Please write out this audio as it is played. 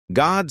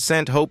God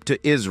sent hope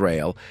to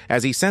Israel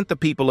as he sent the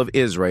people of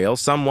Israel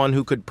someone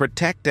who could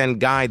protect and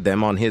guide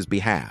them on his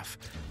behalf.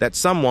 That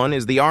someone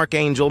is the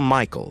Archangel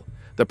Michael,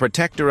 the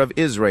protector of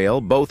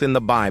Israel both in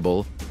the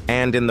Bible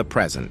and in the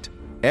present.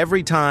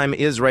 Every time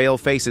Israel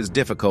faces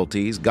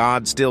difficulties,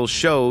 God still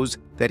shows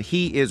that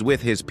he is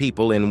with his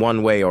people in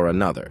one way or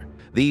another.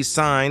 These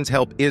signs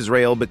help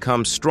Israel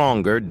become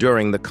stronger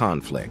during the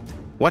conflict.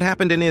 What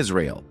happened in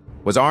Israel?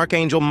 Was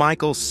Archangel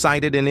Michael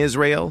sighted in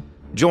Israel?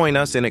 Join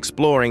us in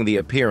exploring the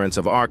appearance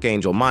of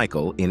Archangel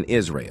Michael in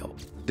Israel.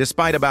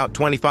 Despite about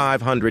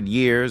 2,500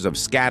 years of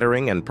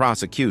scattering and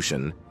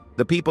prosecution,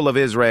 the people of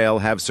Israel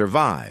have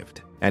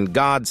survived, and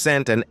God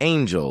sent an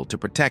angel to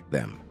protect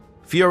them.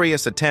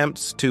 Furious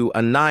attempts to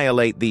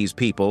annihilate these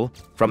people,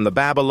 from the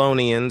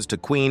Babylonians to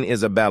Queen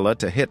Isabella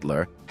to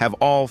Hitler, have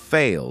all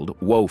failed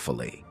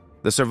woefully.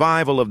 The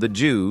survival of the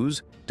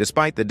Jews,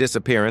 despite the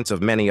disappearance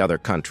of many other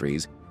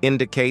countries,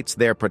 indicates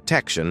their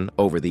protection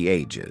over the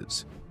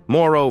ages.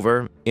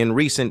 Moreover, in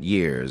recent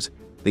years,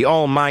 the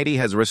Almighty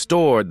has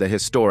restored the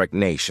historic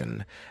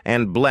nation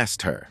and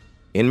blessed her.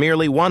 In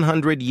merely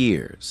 100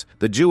 years,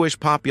 the Jewish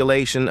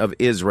population of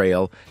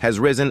Israel has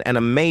risen an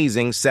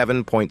amazing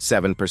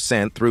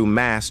 7.7% through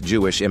mass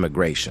Jewish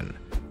immigration.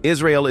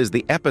 Israel is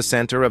the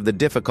epicenter of the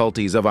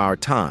difficulties of our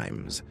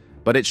times,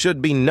 but it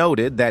should be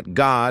noted that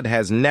God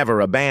has never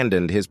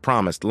abandoned his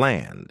promised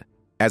land.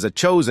 As a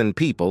chosen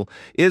people,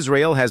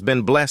 Israel has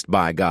been blessed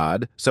by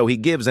God, so he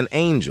gives an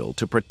angel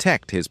to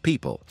protect his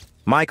people.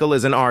 Michael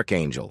is an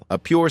archangel, a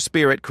pure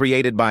spirit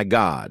created by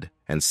God,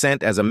 and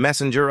sent as a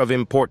messenger of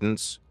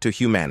importance to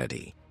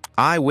humanity.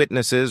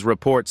 Eyewitnesses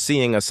report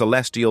seeing a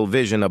celestial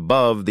vision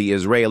above the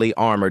Israeli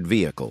armored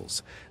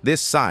vehicles.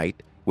 This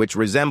sight, which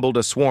resembled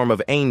a swarm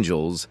of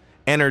angels,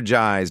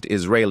 energized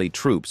Israeli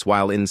troops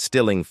while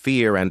instilling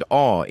fear and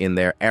awe in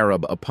their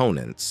Arab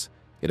opponents.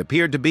 It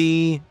appeared to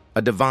be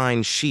a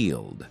divine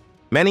shield.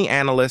 Many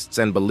analysts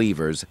and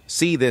believers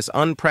see this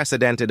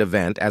unprecedented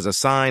event as a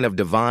sign of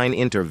divine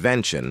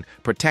intervention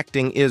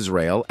protecting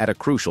Israel at a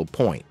crucial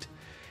point.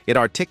 It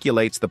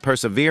articulates the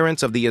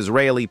perseverance of the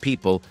Israeli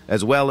people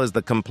as well as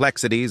the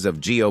complexities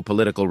of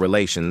geopolitical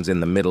relations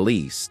in the Middle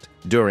East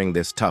during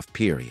this tough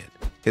period.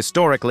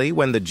 Historically,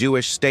 when the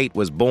Jewish state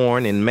was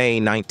born in May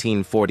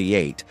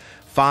 1948,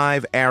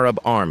 5 Arab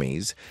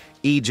armies,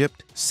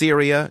 Egypt,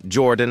 Syria,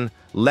 Jordan,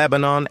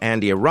 Lebanon,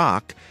 and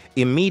Iraq,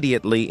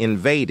 immediately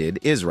invaded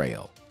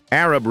Israel.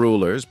 Arab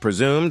rulers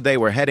presumed they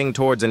were heading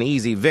towards an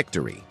easy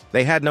victory.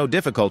 They had no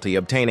difficulty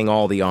obtaining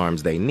all the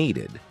arms they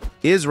needed.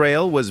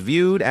 Israel was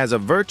viewed as a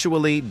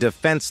virtually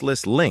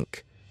defenseless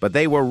link, but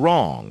they were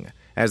wrong,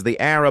 as the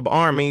Arab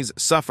armies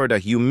suffered a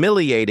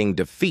humiliating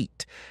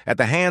defeat at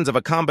the hands of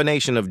a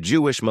combination of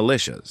Jewish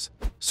militias.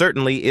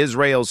 Certainly,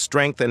 Israel's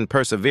strength and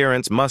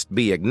perseverance must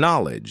be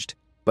acknowledged,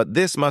 but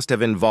this must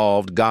have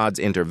involved God's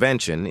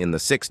intervention in the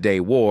Six-Day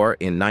War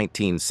in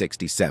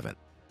 1967.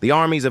 The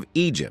armies of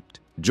Egypt,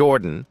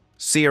 Jordan,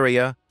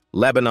 Syria,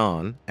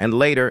 Lebanon, and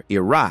later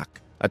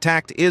Iraq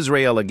attacked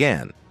Israel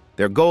again.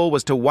 Their goal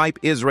was to wipe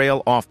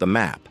Israel off the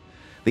map.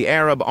 The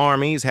Arab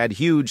armies had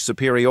huge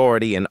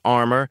superiority in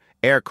armor,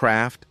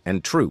 aircraft,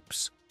 and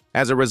troops.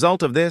 As a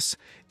result of this,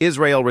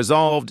 Israel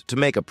resolved to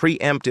make a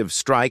preemptive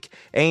strike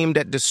aimed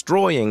at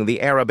destroying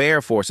the Arab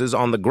air forces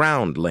on the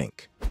ground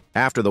link.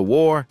 After the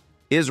war,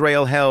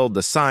 Israel held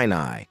the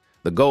Sinai,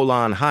 the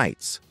Golan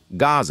Heights,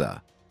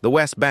 Gaza, the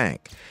West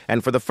Bank,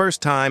 and for the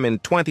first time in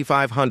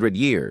 2,500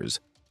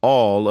 years,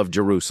 all of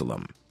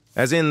Jerusalem.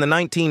 As in the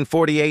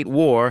 1948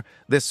 war,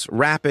 this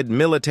rapid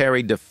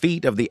military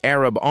defeat of the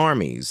Arab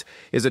armies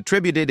is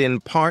attributed in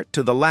part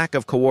to the lack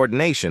of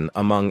coordination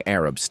among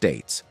Arab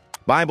states.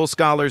 Bible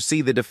scholars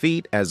see the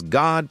defeat as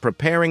God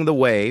preparing the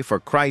way for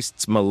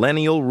Christ's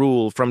millennial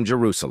rule from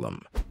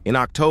Jerusalem. In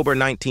October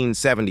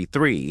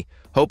 1973,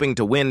 hoping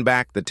to win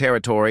back the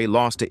territory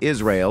lost to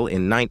Israel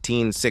in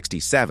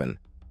 1967,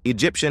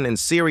 Egyptian and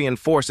Syrian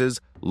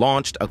forces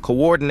launched a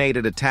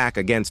coordinated attack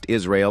against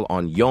Israel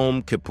on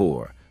Yom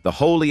Kippur, the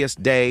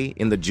holiest day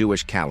in the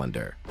Jewish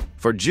calendar.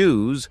 For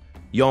Jews,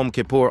 Yom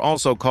Kippur,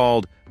 also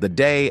called the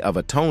Day of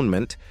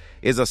Atonement,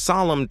 is a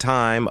solemn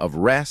time of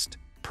rest,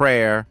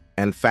 prayer,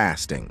 and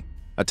fasting,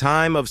 a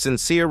time of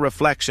sincere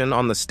reflection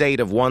on the state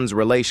of one's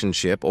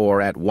relationship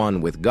or at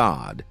one with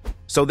God.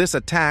 So this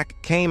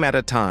attack came at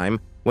a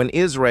time when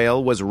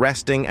Israel was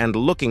resting and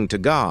looking to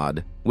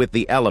God with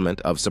the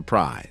element of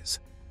surprise.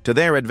 To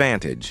their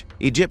advantage,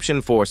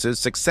 Egyptian forces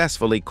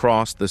successfully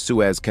crossed the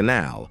Suez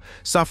Canal,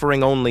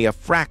 suffering only a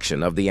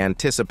fraction of the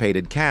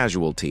anticipated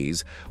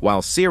casualties,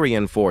 while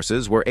Syrian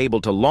forces were able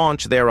to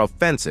launch their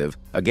offensive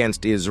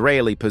against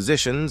Israeli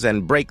positions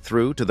and break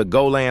through to the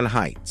Golan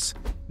Heights.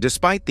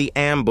 Despite the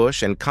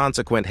ambush and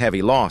consequent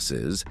heavy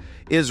losses,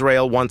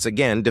 Israel once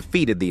again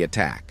defeated the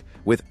attack,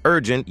 with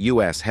urgent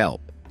U.S.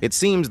 help. It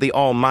seems the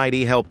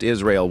Almighty helped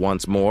Israel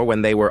once more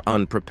when they were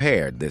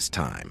unprepared this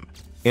time.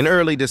 In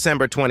early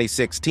December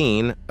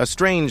 2016, a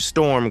strange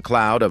storm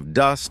cloud of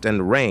dust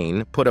and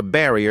rain put a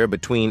barrier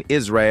between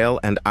Israel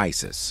and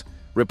ISIS.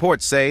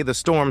 Reports say the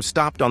storm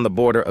stopped on the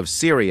border of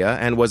Syria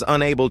and was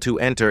unable to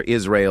enter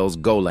Israel's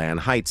Golan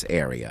Heights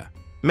area.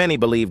 Many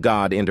believe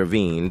God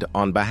intervened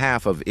on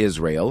behalf of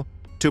Israel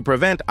to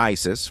prevent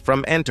ISIS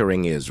from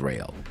entering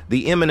Israel.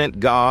 The imminent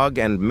Gog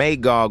and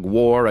Magog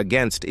war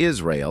against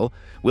Israel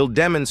will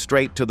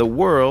demonstrate to the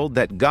world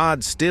that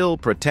God still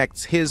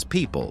protects his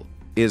people,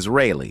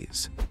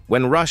 Israelis.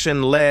 When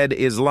Russian-led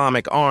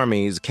Islamic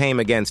armies came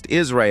against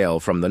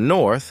Israel from the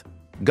north,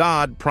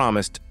 God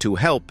promised to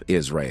help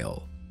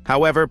Israel.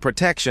 However,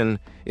 protection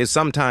is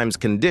sometimes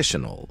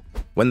conditional.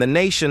 When the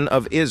nation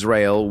of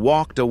Israel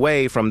walked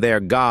away from their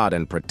God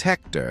and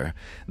protector,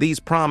 these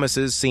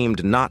promises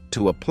seemed not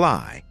to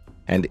apply,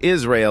 and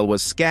Israel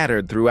was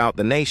scattered throughout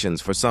the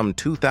nations for some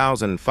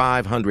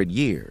 2,500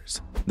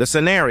 years. The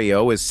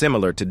scenario is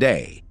similar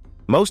today.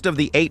 Most of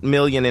the 8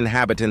 million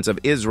inhabitants of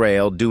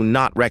Israel do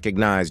not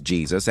recognize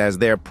Jesus as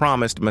their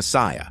promised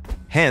Messiah.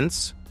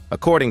 Hence,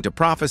 according to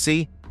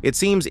prophecy, it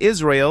seems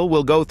Israel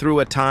will go through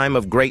a time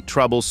of great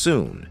trouble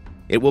soon.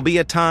 It will be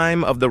a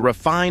time of the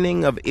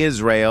refining of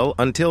Israel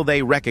until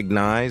they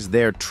recognize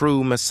their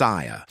true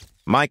Messiah.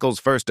 Michael's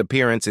first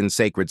appearance in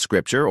sacred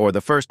scripture, or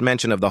the first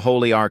mention of the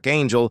holy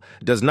archangel,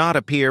 does not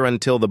appear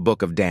until the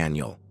book of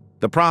Daniel.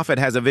 The prophet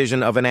has a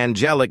vision of an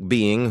angelic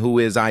being who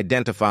is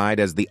identified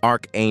as the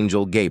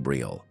Archangel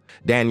Gabriel.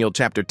 Daniel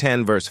chapter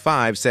 10 verse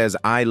 5 says,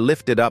 "I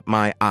lifted up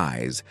my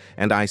eyes,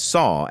 and I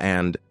saw,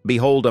 and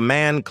behold, a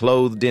man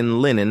clothed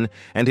in linen,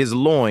 and his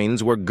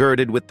loins were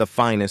girded with the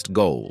finest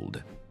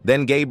gold."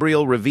 Then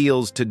Gabriel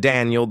reveals to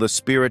Daniel the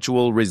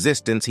spiritual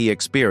resistance he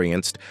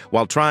experienced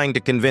while trying to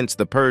convince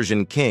the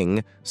Persian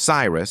king,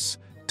 Cyrus,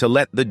 to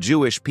let the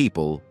Jewish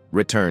people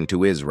return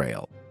to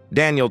Israel.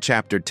 Daniel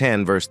chapter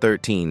 10 verse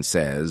 13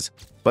 says,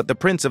 "But the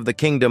prince of the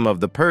kingdom of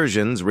the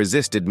Persians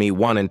resisted me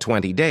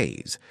 21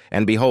 days,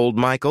 and behold,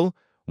 Michael,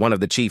 one of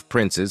the chief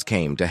princes,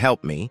 came to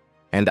help me,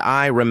 and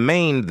I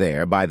remained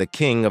there by the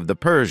king of the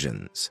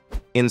Persians."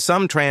 In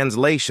some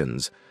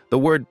translations, the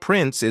word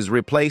prince is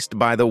replaced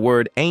by the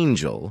word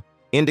angel,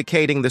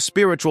 indicating the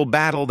spiritual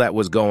battle that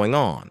was going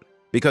on.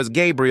 Because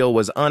Gabriel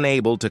was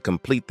unable to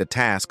complete the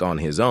task on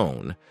his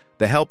own,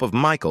 the help of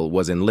Michael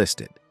was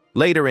enlisted.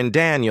 Later in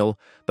Daniel,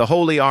 the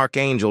holy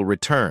archangel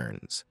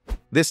returns,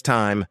 this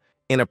time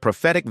in a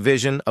prophetic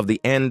vision of the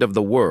end of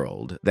the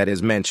world that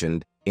is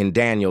mentioned in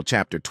Daniel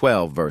chapter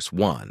 12, verse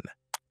 1.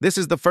 This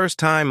is the first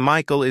time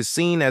Michael is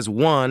seen as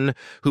one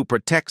who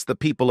protects the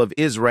people of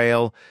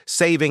Israel,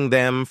 saving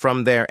them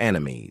from their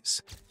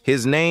enemies.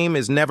 His name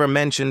is never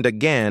mentioned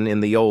again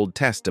in the Old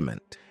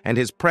Testament, and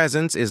his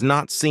presence is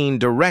not seen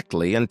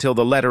directly until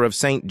the letter of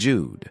St.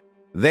 Jude.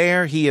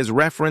 There he is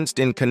referenced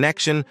in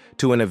connection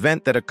to an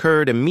event that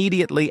occurred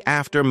immediately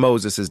after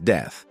Moses'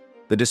 death.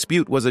 The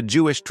dispute was a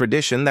Jewish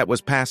tradition that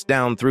was passed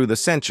down through the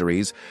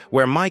centuries,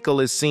 where Michael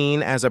is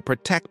seen as a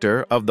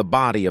protector of the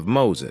body of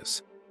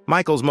Moses.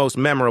 Michael's most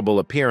memorable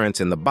appearance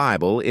in the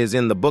Bible is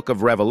in the book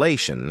of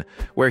Revelation,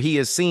 where he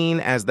is seen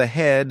as the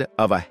head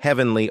of a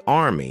heavenly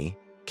army,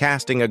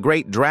 casting a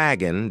great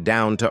dragon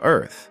down to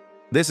earth.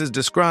 This is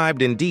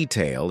described in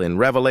detail in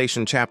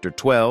Revelation chapter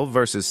 12,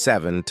 verses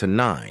 7 to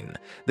 9.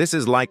 This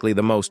is likely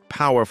the most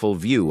powerful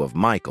view of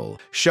Michael,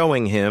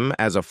 showing him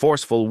as a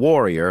forceful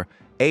warrior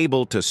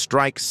able to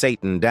strike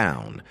Satan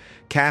down,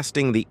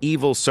 casting the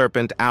evil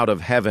serpent out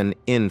of heaven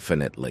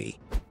infinitely.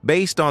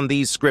 Based on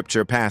these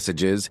scripture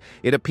passages,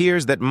 it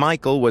appears that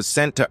Michael was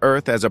sent to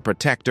earth as a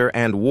protector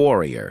and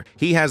warrior.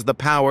 He has the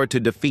power to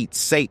defeat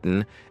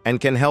Satan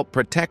and can help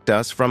protect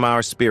us from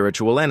our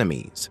spiritual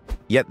enemies.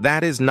 Yet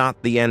that is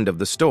not the end of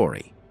the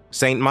story.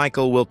 Saint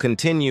Michael will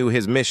continue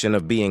his mission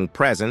of being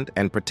present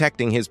and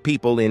protecting his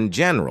people in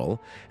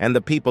general, and the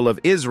people of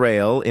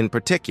Israel in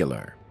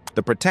particular.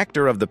 The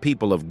protector of the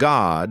people of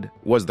God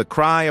was the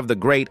cry of the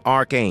great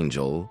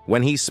archangel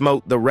when he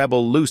smote the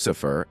rebel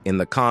Lucifer in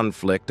the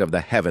conflict of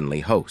the heavenly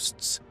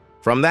hosts.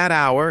 From that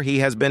hour, he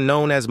has been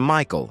known as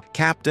Michael,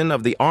 captain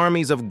of the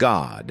armies of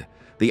God,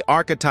 the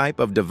archetype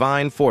of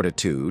divine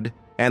fortitude,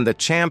 and the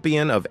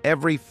champion of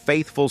every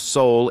faithful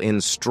soul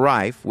in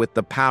strife with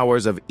the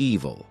powers of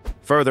evil.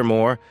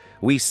 Furthermore,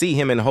 we see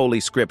him in Holy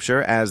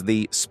Scripture as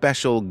the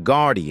special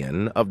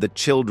guardian of the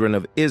children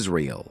of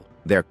Israel,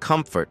 their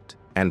comfort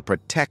and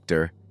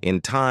protector in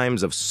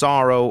times of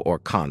sorrow or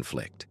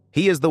conflict.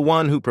 He is the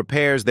one who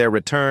prepares their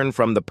return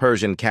from the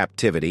Persian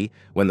captivity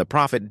when the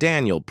prophet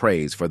Daniel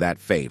prays for that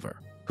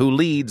favor, who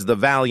leads the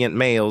valiant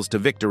males to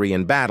victory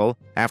in battle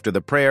after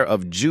the prayer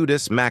of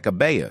Judas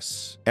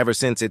Maccabeus, ever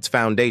since its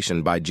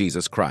foundation by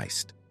Jesus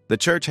Christ. The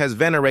Church has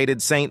venerated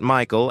Saint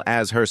Michael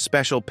as her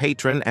special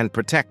patron and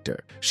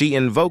protector. She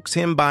invokes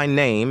him by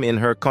name in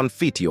her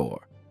Confiteor.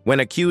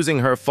 When accusing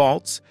her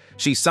faults,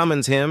 she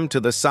summons him to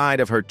the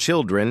side of her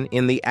children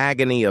in the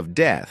agony of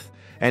death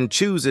and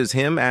chooses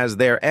him as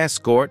their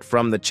escort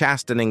from the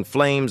chastening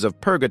flames of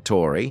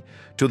purgatory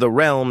to the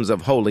realms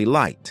of holy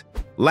light.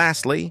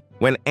 Lastly,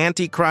 when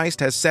Antichrist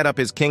has set up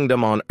his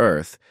kingdom on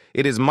earth,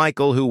 it is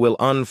Michael who will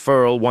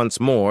unfurl once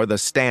more the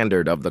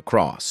standard of the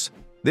cross.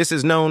 This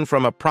is known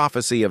from a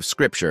prophecy of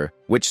Scripture,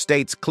 which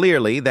states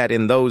clearly that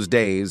in those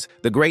days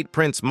the great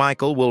Prince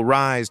Michael will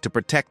rise to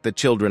protect the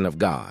children of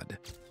God.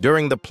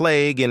 During the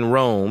plague in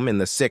Rome in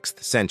the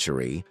 6th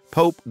century,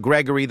 Pope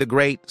Gregory the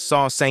Great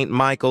saw Saint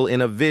Michael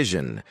in a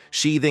vision,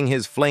 sheathing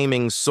his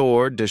flaming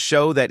sword to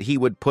show that he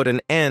would put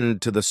an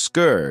end to the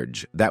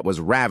scourge that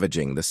was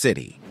ravaging the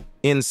city.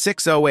 In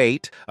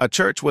 608, a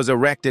church was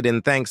erected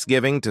in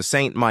thanksgiving to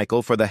Saint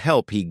Michael for the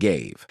help he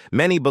gave.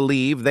 Many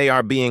believe they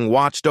are being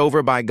watched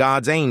over by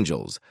God's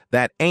angels,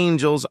 that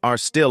angels are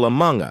still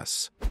among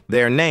us.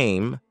 Their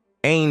name,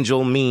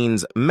 angel,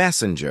 means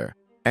messenger,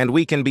 and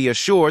we can be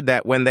assured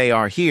that when they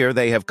are here,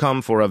 they have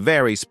come for a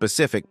very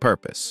specific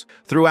purpose.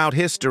 Throughout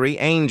history,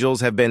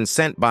 angels have been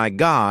sent by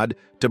God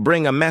to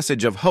bring a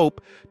message of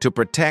hope, to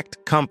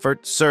protect,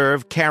 comfort,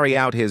 serve, carry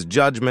out his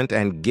judgment,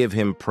 and give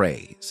him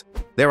praise.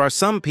 There are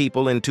some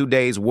people in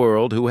today's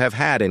world who have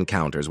had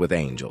encounters with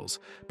angels.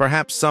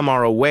 Perhaps some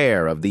are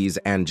aware of these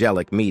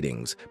angelic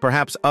meetings.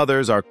 Perhaps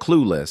others are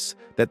clueless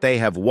that they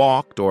have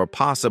walked or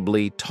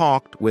possibly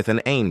talked with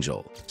an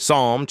angel.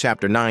 Psalm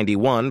chapter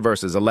 91,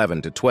 verses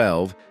 11 to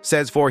 12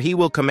 says, "For he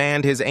will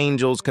command his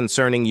angels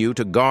concerning you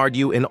to guard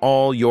you in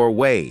all your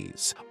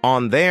ways.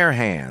 On their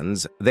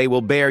hands they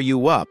will bear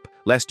you up,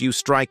 lest you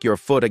strike your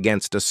foot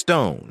against a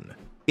stone."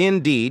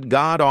 Indeed,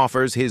 God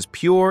offers his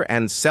pure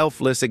and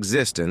selfless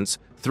existence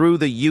through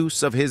the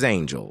use of his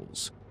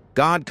angels.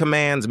 God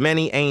commands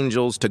many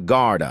angels to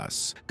guard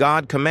us.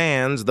 God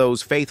commands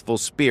those faithful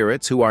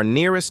spirits who are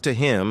nearest to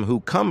him, who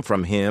come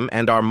from him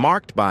and are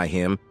marked by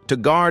him, to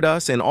guard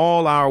us in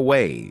all our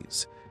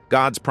ways.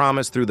 God's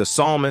promise through the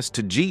psalmist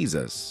to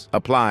Jesus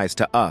applies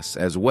to us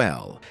as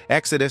well.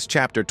 Exodus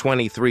chapter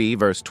 23,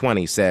 verse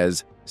 20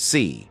 says,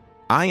 "See,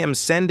 I am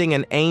sending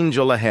an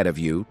angel ahead of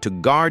you to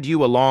guard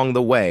you along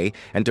the way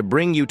and to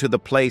bring you to the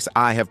place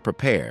I have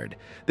prepared."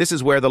 This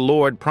is where the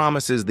Lord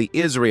promises the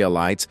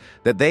Israelites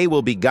that they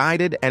will be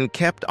guided and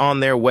kept on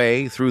their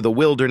way through the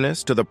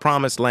wilderness to the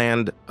promised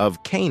land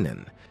of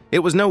Canaan.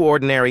 It was no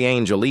ordinary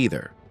angel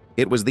either.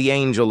 It was the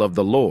angel of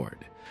the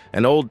Lord,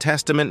 an Old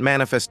Testament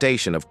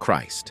manifestation of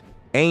Christ.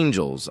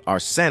 Angels are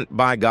sent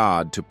by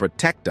God to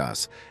protect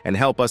us and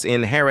help us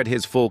inherit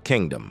his full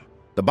kingdom.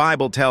 The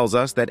Bible tells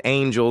us that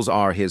angels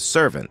are his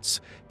servants,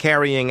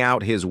 carrying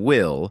out his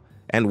will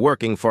and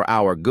working for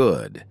our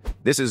good.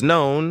 This is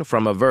known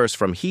from a verse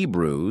from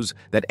Hebrews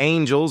that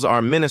angels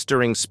are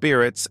ministering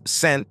spirits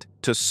sent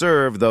to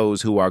serve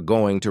those who are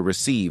going to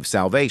receive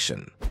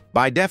salvation.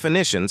 By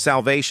definition,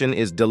 salvation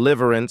is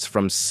deliverance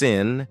from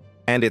sin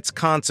and its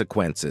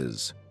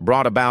consequences,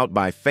 brought about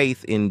by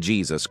faith in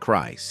Jesus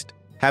Christ.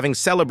 Having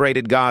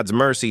celebrated God's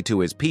mercy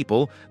to his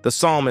people, the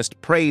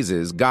psalmist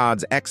praises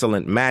God's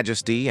excellent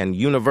majesty and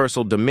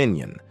universal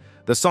dominion.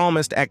 The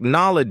psalmist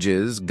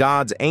acknowledges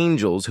God's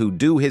angels who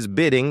do his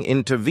bidding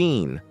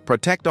intervene,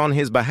 protect on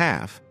his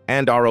behalf,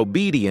 and are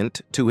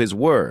obedient to his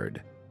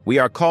word. We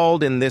are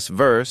called in this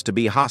verse to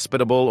be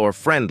hospitable or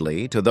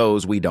friendly to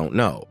those we don't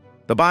know.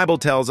 The Bible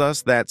tells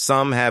us that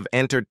some have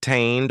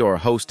entertained or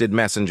hosted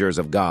messengers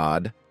of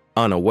God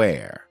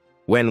unaware.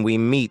 When we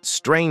meet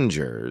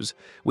strangers,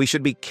 we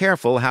should be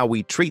careful how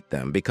we treat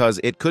them because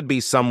it could be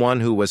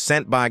someone who was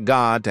sent by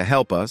God to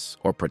help us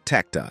or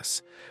protect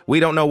us. We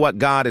don't know what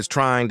God is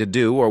trying to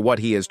do or what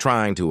he is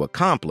trying to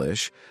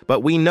accomplish,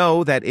 but we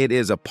know that it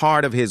is a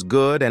part of his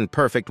good and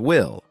perfect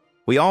will.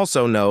 We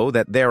also know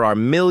that there are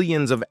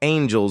millions of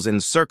angels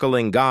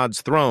encircling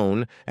God's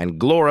throne and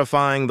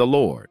glorifying the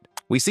Lord.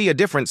 We see a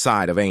different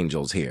side of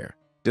angels here,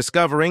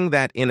 discovering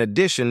that in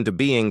addition to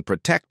being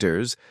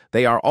protectors,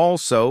 they are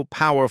also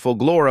powerful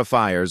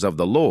glorifiers of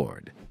the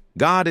Lord.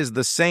 God is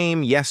the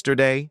same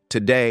yesterday,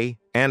 today,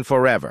 and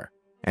forever,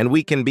 and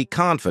we can be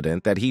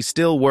confident that he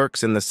still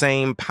works in the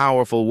same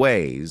powerful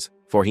ways,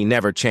 for he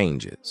never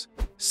changes.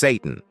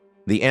 Satan,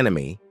 the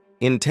enemy,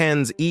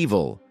 intends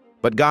evil,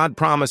 but God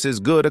promises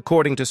good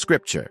according to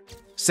Scripture.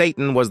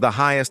 Satan was the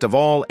highest of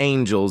all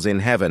angels in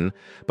heaven,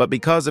 but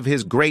because of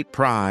his great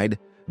pride,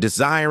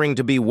 desiring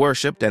to be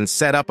worshipped and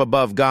set up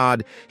above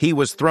God, he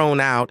was thrown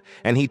out,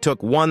 and he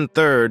took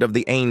 1/3 of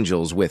the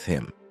angels with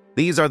him.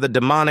 These are the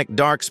demonic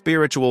dark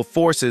spiritual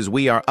forces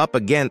we are up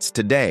against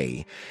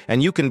today,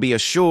 and you can be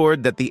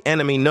assured that the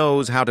enemy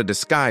knows how to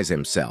disguise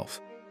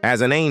himself. As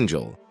an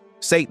angel,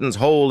 Satan's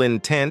whole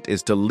intent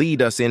is to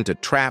lead us into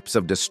traps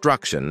of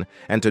destruction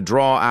and to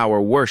draw our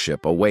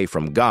worship away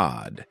from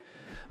God.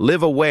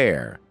 Live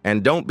aware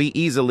and don't be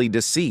easily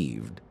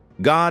deceived.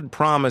 God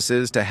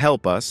promises to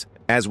help us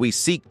as we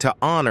seek to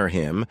honor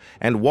him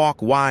and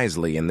walk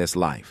wisely in this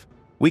life.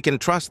 We can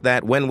trust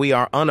that when we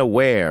are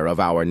unaware of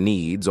our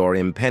needs or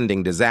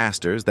impending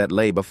disasters that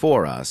lay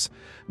before us,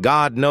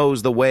 God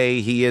knows the way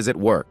he is at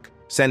work,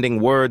 sending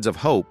words of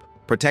hope,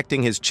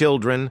 protecting his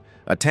children,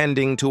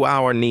 attending to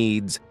our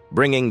needs,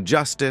 bringing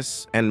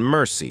justice and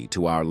mercy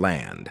to our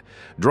land,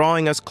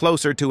 drawing us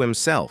closer to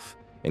himself,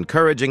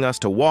 encouraging us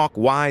to walk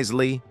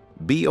wisely,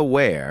 be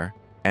aware,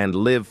 and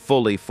live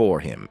fully for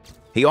him.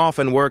 He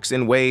often works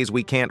in ways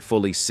we can't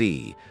fully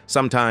see,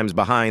 sometimes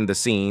behind the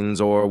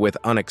scenes or with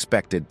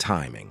unexpected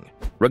timing.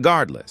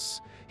 Regardless,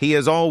 He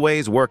is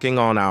always working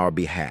on our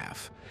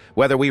behalf.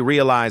 Whether we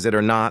realize it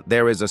or not,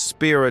 there is a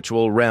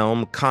spiritual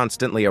realm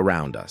constantly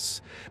around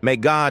us. May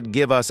God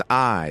give us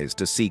eyes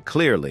to see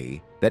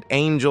clearly that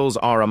angels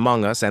are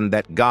among us and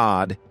that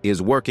God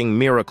is working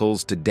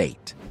miracles to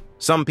date.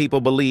 Some people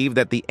believe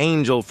that the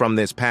angel from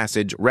this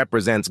passage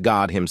represents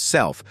God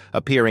himself,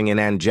 appearing in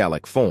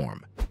angelic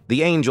form.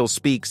 The angel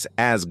speaks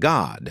as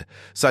God,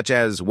 such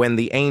as when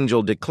the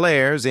angel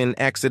declares in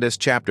Exodus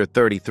chapter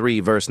 33,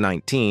 verse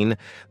 19,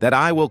 that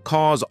I will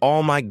cause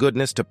all my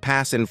goodness to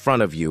pass in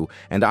front of you,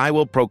 and I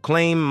will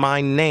proclaim my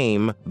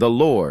name, the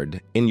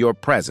Lord, in your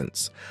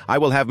presence. I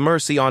will have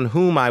mercy on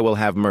whom I will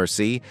have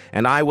mercy,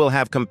 and I will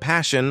have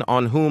compassion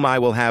on whom I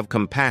will have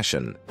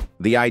compassion.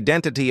 The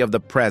identity of the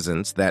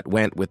presence that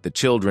went with the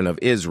children of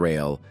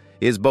Israel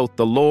is both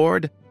the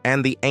Lord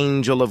and the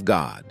angel of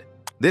God.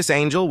 This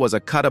angel was a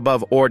cut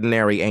above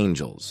ordinary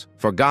angels,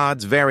 for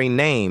God's very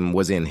name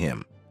was in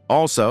him.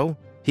 Also,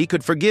 he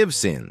could forgive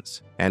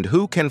sins, and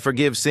who can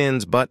forgive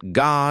sins but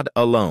God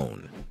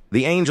alone?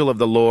 The angel of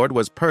the Lord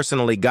was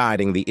personally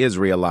guiding the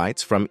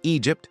Israelites from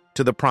Egypt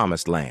to the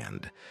Promised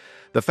Land.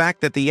 The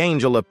fact that the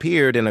angel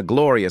appeared in a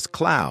glorious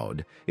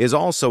cloud is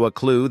also a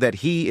clue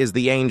that he is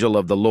the angel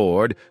of the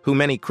Lord, who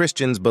many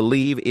Christians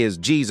believe is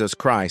Jesus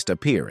Christ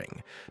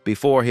appearing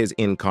before his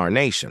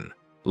incarnation.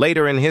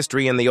 Later in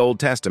history in the Old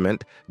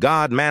Testament,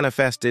 God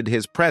manifested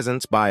his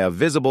presence by a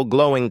visible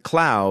glowing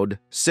cloud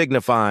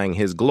signifying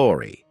his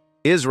glory.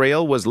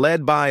 Israel was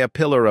led by a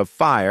pillar of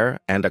fire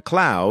and a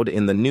cloud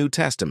in the New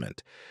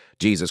Testament.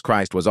 Jesus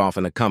Christ was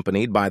often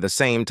accompanied by the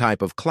same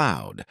type of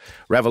cloud.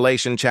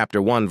 Revelation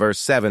chapter 1 verse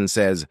 7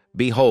 says,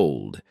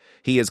 "Behold,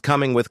 he is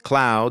coming with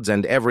clouds,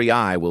 and every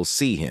eye will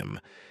see him,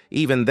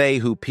 even they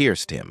who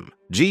pierced him."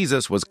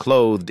 Jesus was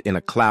clothed in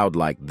a cloud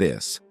like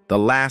this the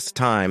last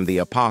time the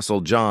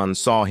Apostle John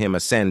saw him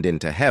ascend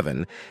into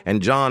heaven,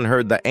 and John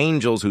heard the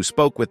angels who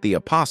spoke with the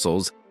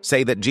apostles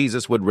say that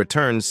Jesus would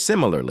return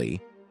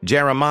similarly.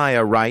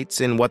 Jeremiah writes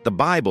in what the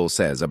Bible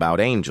says about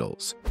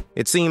angels.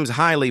 It seems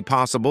highly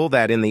possible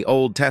that in the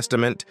Old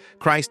Testament,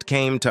 Christ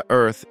came to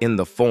earth in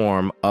the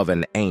form of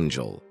an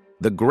angel,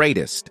 the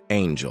greatest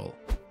angel,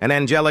 an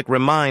angelic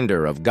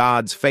reminder of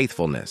God's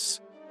faithfulness.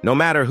 No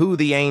matter who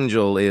the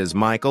angel is,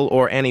 Michael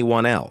or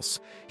anyone else,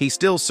 he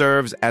still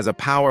serves as a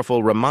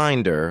powerful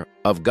reminder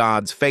of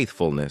God's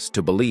faithfulness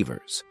to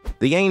believers.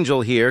 The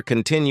angel here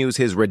continues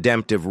his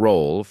redemptive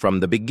role from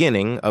the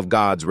beginning of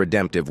God's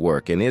redemptive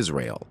work in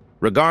Israel.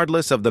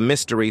 Regardless of the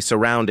mystery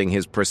surrounding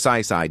his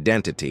precise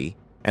identity,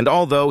 and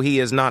although he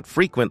is not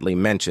frequently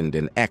mentioned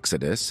in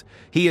Exodus,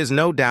 he is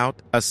no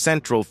doubt a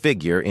central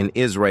figure in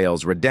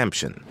Israel's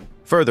redemption.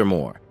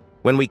 Furthermore,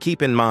 when we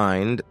keep in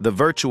mind the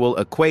virtual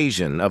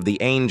equation of the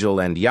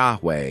angel and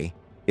Yahweh,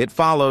 it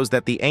follows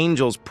that the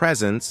angel's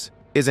presence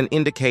is an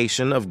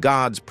indication of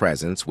God's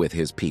presence with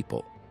his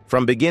people.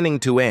 From beginning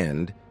to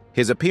end,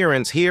 his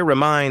appearance here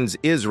reminds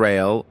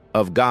Israel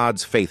of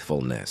God's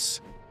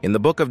faithfulness. In the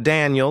book of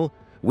Daniel,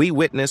 we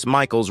witness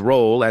Michael's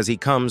role as he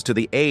comes to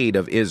the aid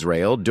of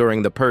Israel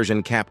during the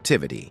Persian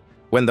captivity.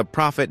 When the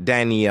prophet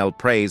Daniel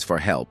prays for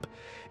help,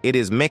 it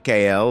is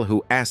Michael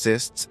who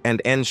assists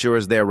and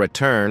ensures their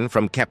return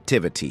from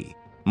captivity.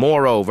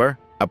 Moreover,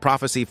 a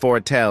prophecy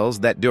foretells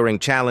that during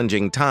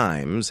challenging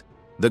times,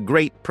 the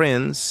great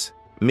prince,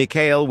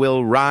 Michael,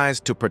 will rise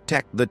to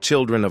protect the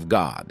children of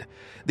God.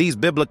 These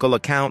biblical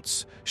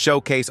accounts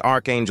showcase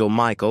Archangel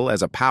Michael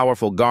as a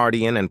powerful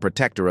guardian and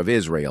protector of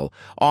Israel,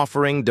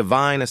 offering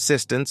divine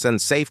assistance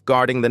and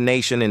safeguarding the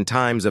nation in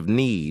times of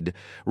need,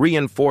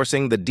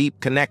 reinforcing the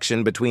deep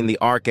connection between the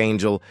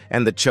archangel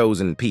and the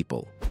chosen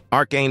people.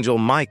 Archangel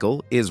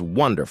Michael is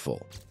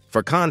wonderful.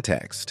 For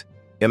context,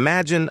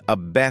 imagine a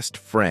best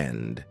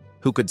friend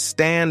who could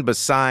stand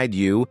beside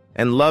you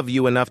and love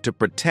you enough to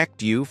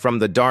protect you from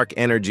the dark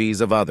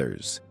energies of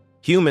others.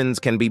 Humans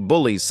can be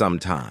bullies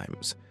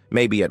sometimes,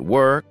 maybe at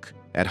work,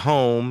 at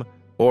home,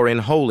 or in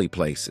holy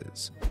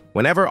places.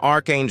 Whenever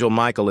Archangel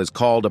Michael is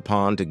called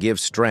upon to give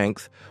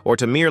strength or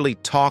to merely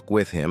talk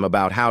with him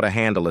about how to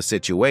handle a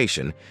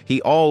situation,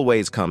 he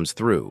always comes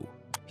through.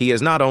 He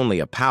is not only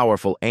a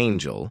powerful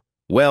angel,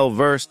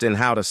 well-versed in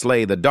how to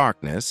slay the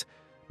darkness,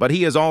 but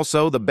he is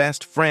also the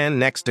best friend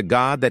next to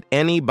God that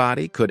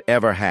anybody could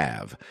ever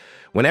have.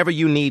 Whenever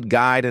you need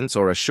guidance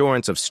or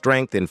assurance of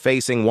strength in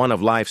facing one of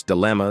life's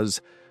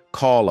dilemmas,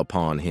 call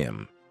upon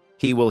him.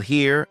 He will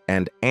hear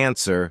and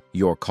answer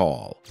your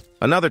call.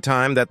 Another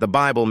time that the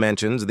Bible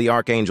mentions the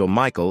Archangel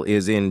Michael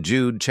is in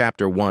Jude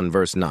chapter 1,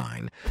 verse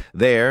 9.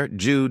 There,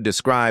 Jude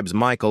describes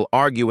Michael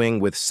arguing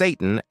with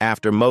Satan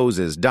after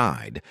Moses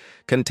died,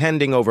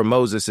 contending over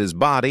Moses'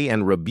 body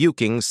and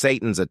rebuking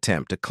Satan's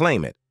attempt to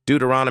claim it.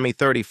 Deuteronomy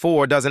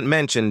 34 doesn't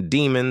mention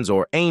demons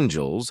or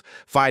angels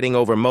fighting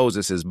over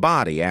Moses'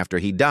 body after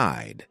he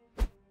died.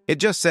 It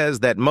just says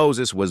that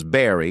Moses was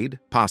buried,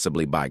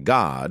 possibly by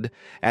God,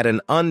 at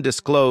an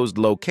undisclosed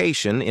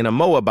location in a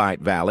Moabite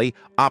valley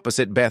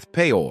opposite Beth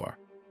Peor,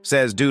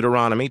 says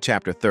Deuteronomy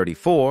chapter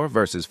 34,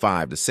 verses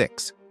 5 to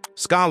 6.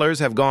 Scholars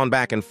have gone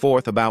back and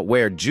forth about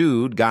where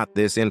Jude got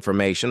this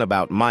information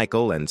about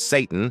Michael and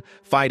Satan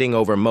fighting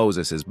over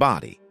Moses'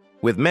 body,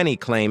 with many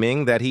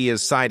claiming that he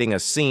is citing a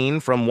scene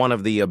from one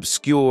of the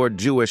obscure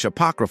Jewish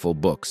apocryphal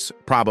books,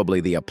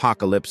 probably the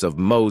Apocalypse of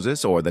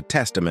Moses or the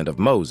Testament of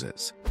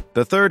Moses.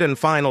 The third and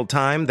final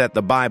time that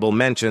the Bible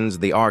mentions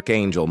the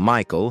Archangel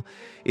Michael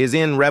is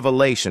in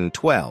Revelation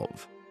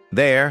 12.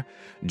 There,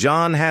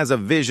 John has a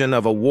vision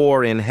of a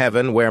war in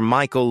heaven where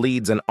Michael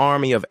leads an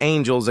army of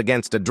angels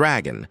against a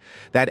dragon,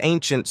 that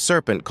ancient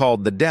serpent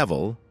called the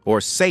devil,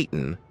 or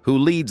Satan, who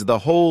leads the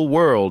whole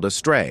world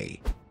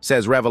astray,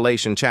 says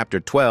Revelation chapter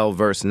 12,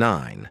 verse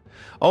 9.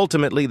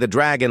 Ultimately, the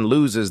dragon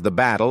loses the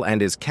battle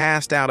and is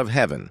cast out of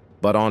heaven,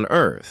 but on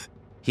earth,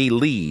 he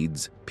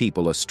leads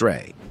people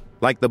astray.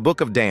 Like the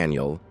book of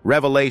Daniel,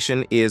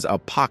 Revelation is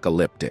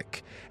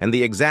apocalyptic, and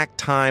the exact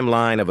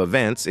timeline of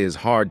events is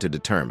hard to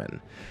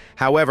determine.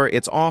 However,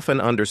 it's often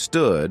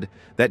understood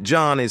that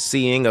John is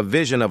seeing a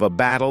vision of a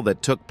battle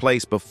that took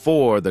place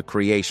before the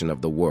creation of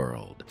the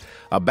world,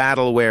 a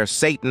battle where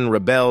Satan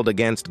rebelled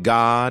against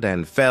God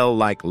and fell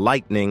like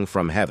lightning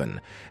from heaven,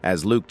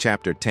 as Luke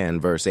chapter 10,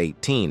 verse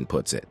 18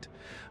 puts it.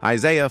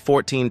 Isaiah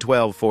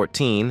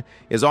 14:12-14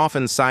 is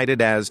often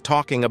cited as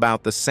talking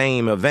about the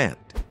same event,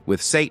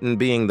 with Satan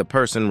being the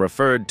person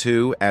referred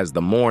to as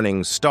the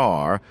morning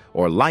star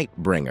or light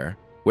bringer,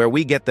 where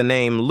we get the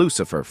name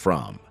Lucifer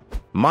from.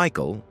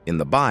 Michael, in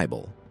the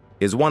Bible,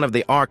 is one of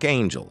the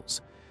archangels.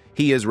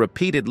 He is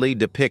repeatedly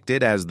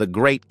depicted as the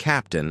great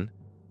captain,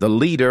 the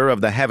leader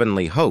of the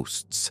heavenly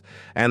hosts,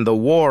 and the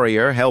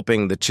warrior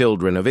helping the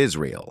children of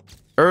Israel.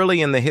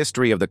 Early in the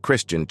history of the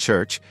Christian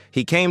church,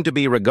 he came to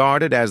be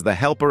regarded as the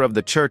helper of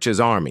the church's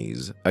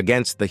armies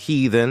against the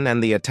heathen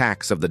and the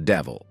attacks of the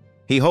devil.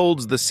 He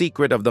holds the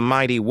secret of the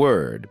mighty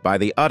word, by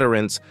the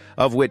utterance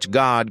of which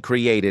God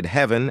created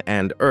heaven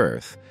and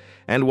earth,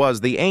 and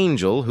was the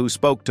angel who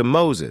spoke to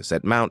Moses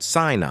at Mount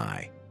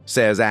Sinai,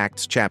 says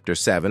Acts chapter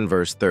 7,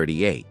 verse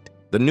 38.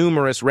 The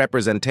numerous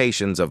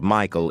representations of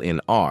Michael in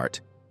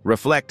art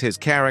reflect his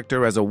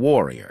character as a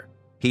warrior.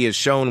 He is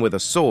shown with a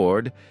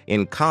sword,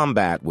 in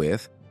combat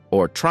with,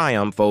 or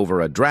triumph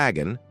over a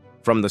dragon,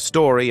 from the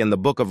story in the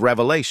book of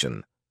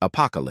Revelation,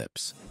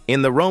 Apocalypse.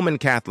 In the Roman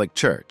Catholic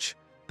Church,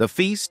 the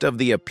feast of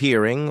the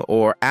appearing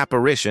or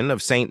apparition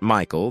of Saint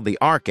Michael, the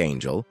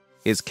Archangel,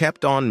 is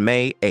kept on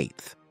May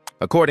 8th.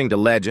 According to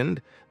legend,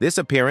 this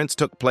appearance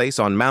took place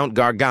on Mount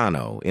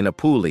Gargano in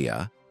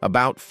Apulia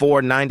about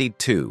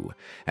 492,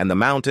 and the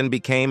mountain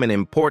became an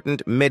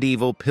important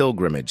medieval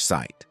pilgrimage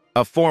site.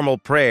 A formal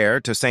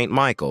prayer to Saint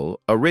Michael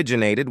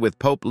originated with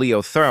Pope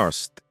Leo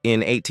XIII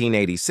in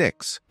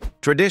 1886.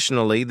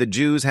 Traditionally, the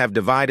Jews have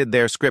divided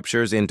their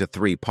scriptures into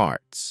three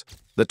parts: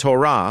 the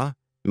Torah,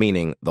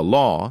 meaning the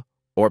law,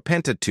 or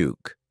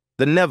Pentateuch,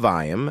 the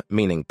Nevi'im,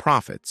 meaning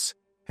prophets,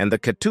 and the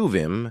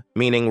Ketuvim,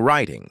 meaning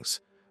writings,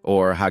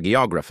 or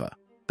hagiographa.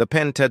 The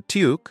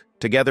Pentateuch,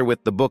 together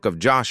with the book of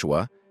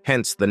Joshua,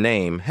 hence the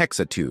name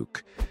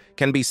Hexateuch,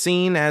 can be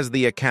seen as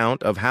the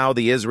account of how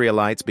the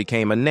Israelites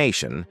became a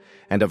nation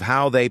and of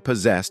how they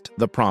possessed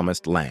the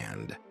promised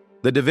land.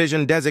 The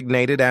division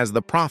designated as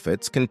the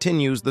prophets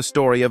continues the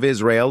story of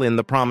Israel in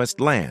the promised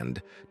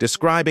land,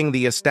 describing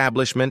the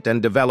establishment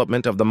and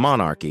development of the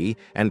monarchy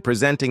and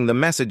presenting the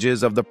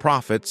messages of the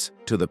prophets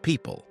to the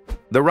people.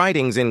 The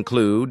writings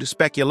include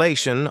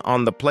speculation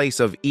on the place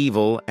of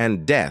evil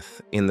and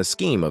death in the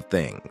scheme of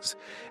things,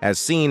 as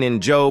seen in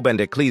Job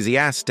and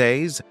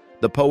Ecclesiastes,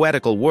 the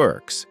poetical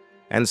works,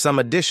 and some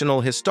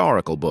additional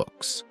historical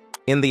books.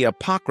 In the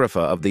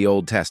Apocrypha of the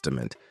Old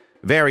Testament,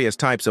 various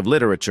types of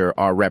literature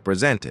are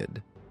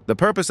represented. The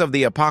purpose of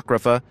the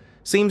Apocrypha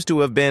seems to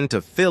have been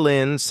to fill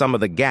in some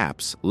of the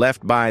gaps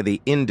left by the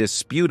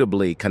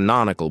indisputably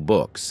canonical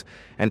books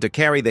and to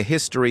carry the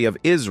history of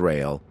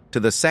Israel to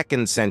the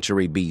 2nd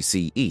century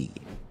BCE.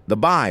 The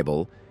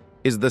Bible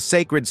is the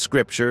sacred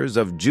scriptures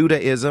of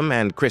Judaism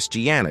and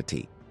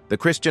Christianity. The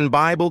Christian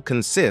Bible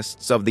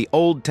consists of the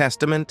Old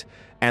Testament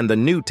and the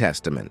New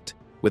Testament,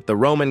 with the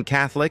Roman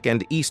Catholic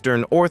and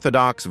Eastern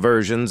Orthodox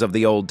versions of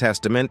the Old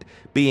Testament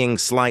being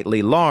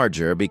slightly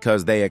larger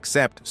because they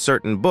accept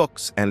certain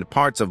books and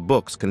parts of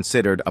books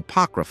considered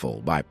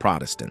apocryphal by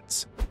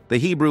Protestants. The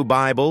Hebrew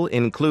Bible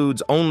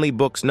includes only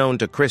books known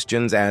to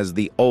Christians as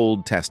the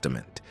Old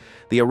Testament.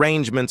 The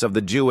arrangements of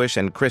the Jewish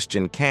and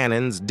Christian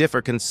canons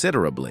differ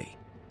considerably.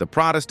 The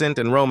Protestant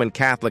and Roman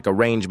Catholic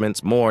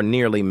arrangements more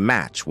nearly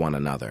match one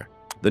another.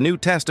 The New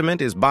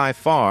Testament is by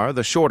far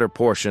the shorter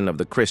portion of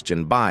the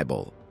Christian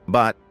Bible,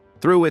 but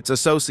through its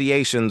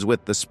associations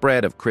with the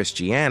spread of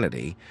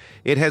Christianity,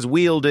 it has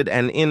wielded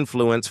an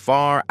influence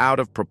far out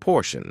of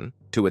proportion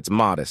to its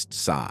modest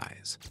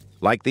size.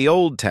 Like the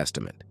Old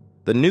Testament,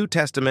 the New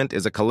Testament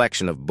is a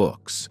collection of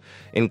books,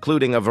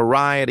 including a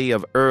variety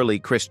of early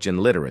Christian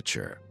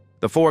literature.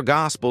 The four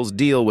Gospels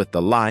deal with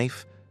the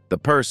life, the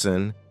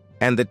person,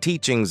 and the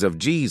teachings of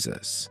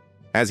Jesus,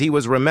 as he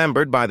was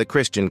remembered by the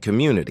Christian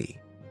community.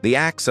 The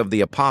Acts of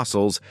the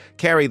Apostles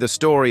carry the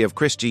story of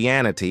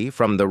Christianity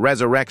from the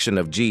resurrection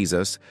of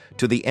Jesus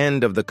to the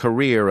end of the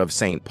career of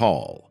St.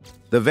 Paul.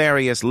 The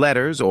various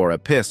letters or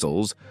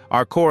epistles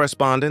are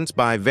correspondence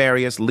by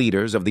various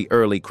leaders of the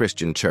early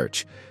Christian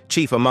church,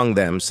 chief among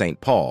them St.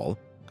 Paul,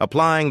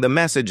 applying the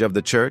message of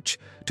the church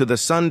to the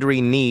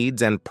sundry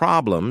needs and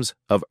problems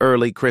of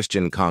early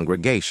Christian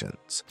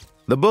congregations.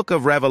 The book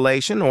of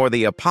Revelation, or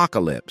the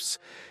Apocalypse,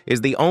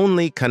 is the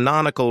only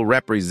canonical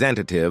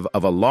representative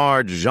of a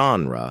large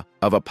genre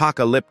of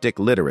apocalyptic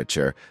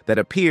literature that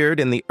appeared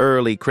in the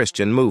early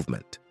Christian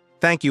movement.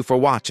 Thank you for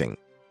watching.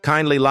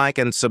 Kindly like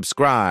and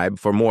subscribe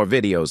for more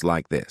videos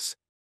like this.